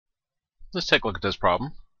Let's take a look at this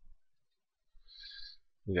problem.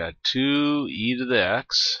 We got 2e to the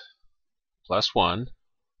x plus 1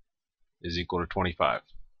 is equal to 25.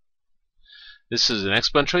 This is an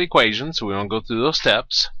exponential equation, so we won't go through those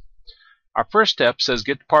steps. Our first step says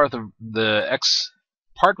get the part with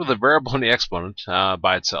the variable in the exponent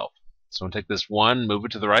by itself. So we'll take this 1, move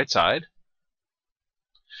it to the right side.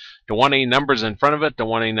 Don't want any numbers in front of it, don't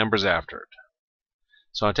want any numbers after it.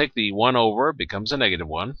 So I'll take the 1 over, it becomes a negative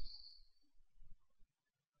 1.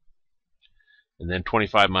 And then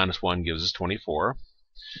 25 minus 1 gives us 24.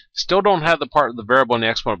 Still don't have the part of the variable in the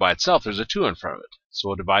exponent by itself. There's a 2 in front of it. So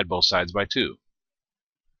we'll divide both sides by 2.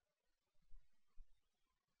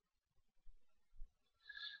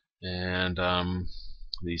 And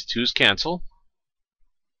these 2's cancel.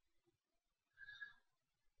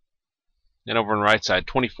 And over on the right side,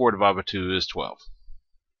 24 divided by 2 is 12.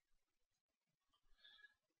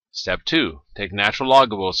 Step 2, take natural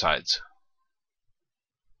log of both sides.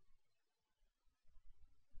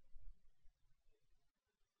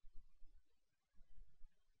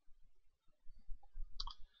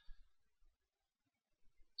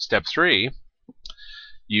 Step 3,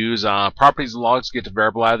 use properties of logs to get the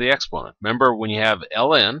variable out of the exponent. Remember, when you have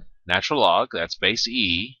ln, natural log, that's base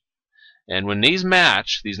e, and when these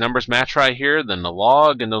numbers match right here, then the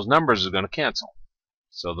log and those numbers are going to cancel.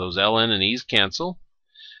 So those ln and e's cancel,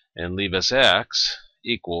 and leave us x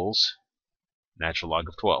equals natural log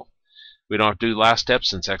of 12. We don't have to do the last step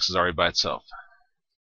since x is already by itself.